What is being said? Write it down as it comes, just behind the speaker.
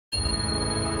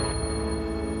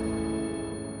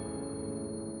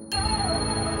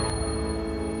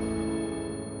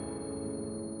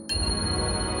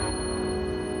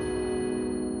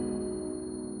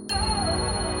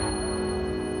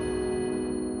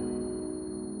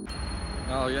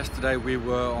Well, yesterday we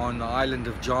were on the island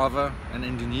of Java in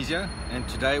Indonesia, and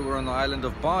today we're on the island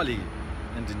of Bali,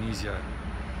 Indonesia.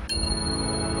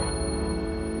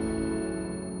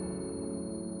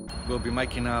 We'll be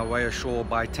making our way ashore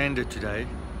by tender today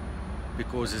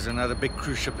because there's another big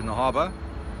cruise ship in the harbour,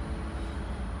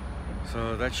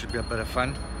 so that should be a bit of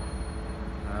fun.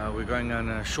 We're going on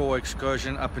a shore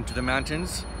excursion up into the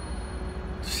mountains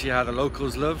to see how the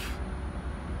locals live.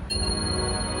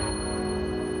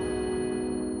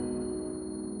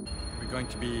 We're going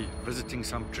to be visiting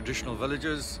some traditional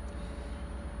villages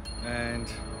and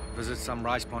visit some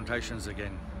rice plantations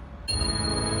again.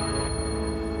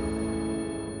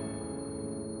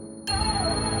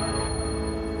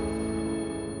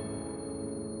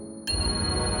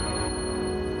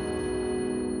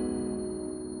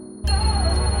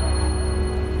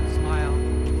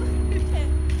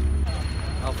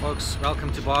 Folks,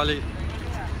 welcome to Bali.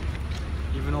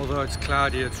 Even although it's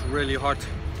cloudy, it's really hot.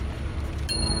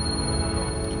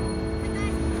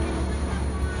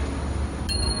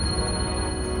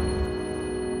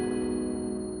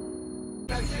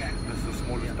 That's the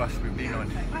smallest bus we've been on.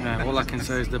 Yeah, all I can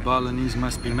say is the Balinese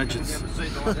must be midgets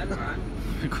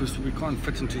because we can't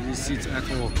fit into these seats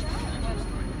at all.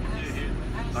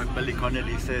 Like Billy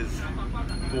Connolly says,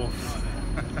 dwarfs.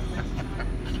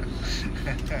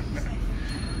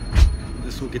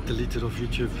 This will get deleted off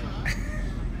YouTube.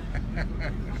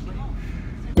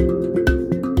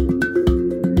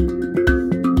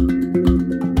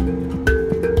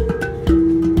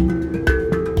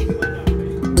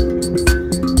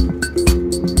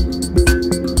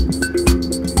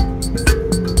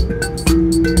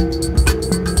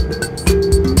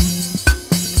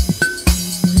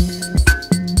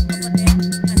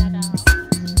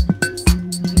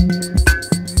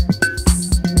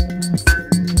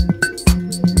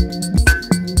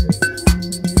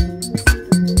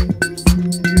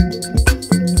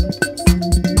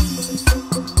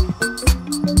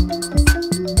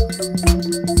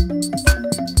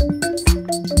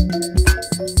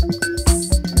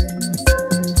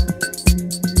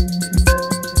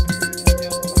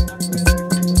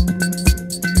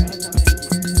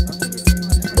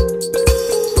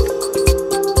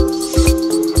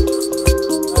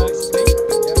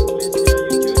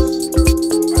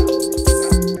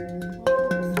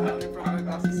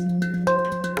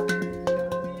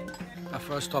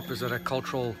 Stop is at a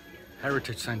cultural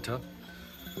heritage center.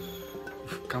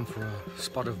 We've come for a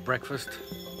spot of breakfast,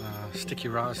 sticky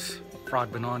rice,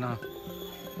 fried banana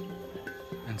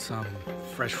and some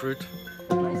fresh fruit.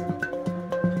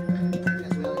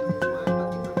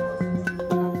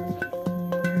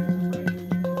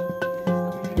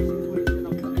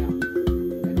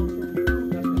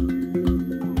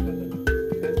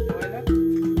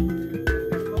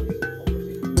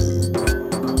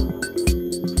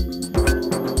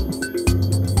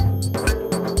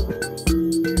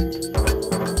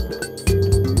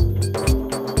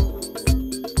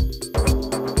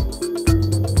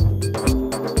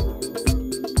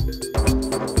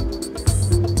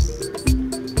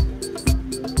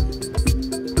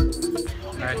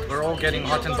 Getting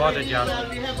hot and bothered here.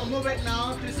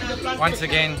 Once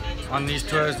again, on these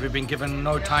tours, we've been given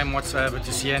no time whatsoever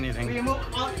to see anything.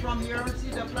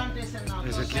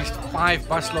 There's at least 5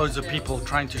 busloads of people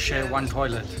trying to share one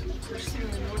toilet.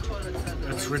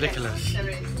 It's ridiculous.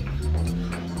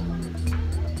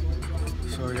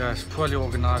 So yeah, it's poorly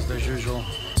organized as usual.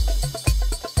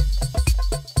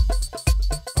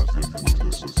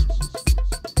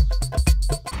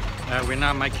 We're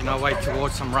now making our way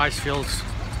towards some rice fields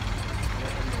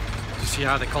to see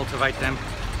how they cultivate them.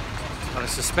 But I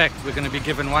suspect we're going to be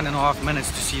given 1.5 minutes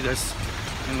to see this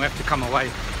and we have to come away.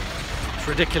 It's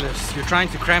ridiculous. You're trying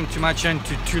to cram too much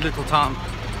into too little time.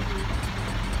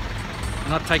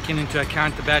 You're not taking into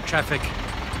account the bad traffic,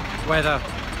 weather,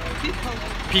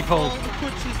 people,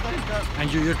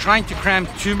 and you're trying to cram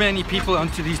too many people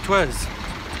onto these tours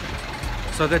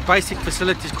so that basic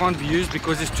facilities can't be used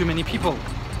because there's too many people.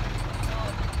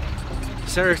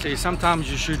 Seriously, sometimes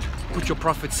you should put your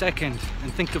profit second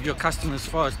and think of your customers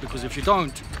first, because if you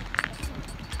don't,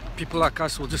 people like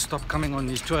us will just stop coming on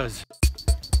these tours.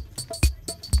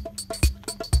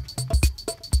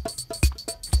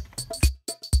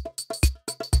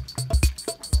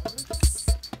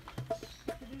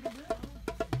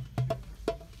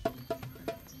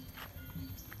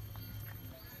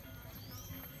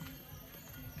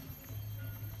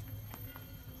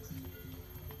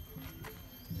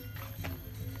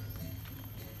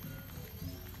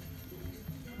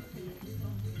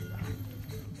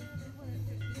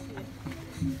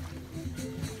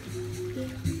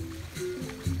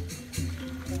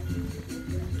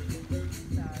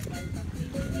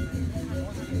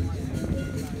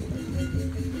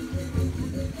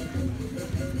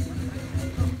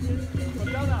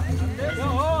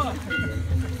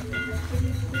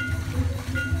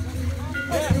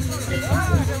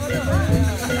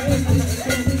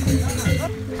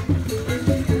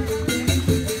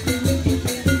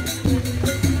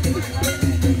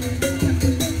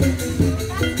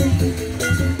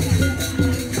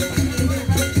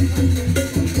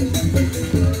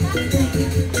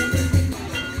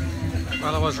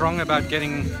 Well, I was wrong about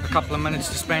getting a couple of minutes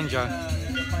to spend here.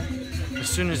 As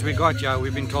soon as we got here,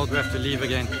 we've been told we have to leave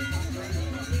again.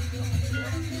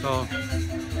 So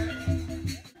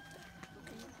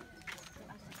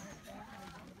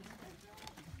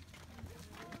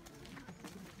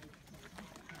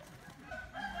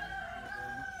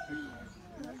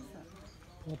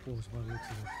Popples by the looks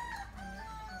of it.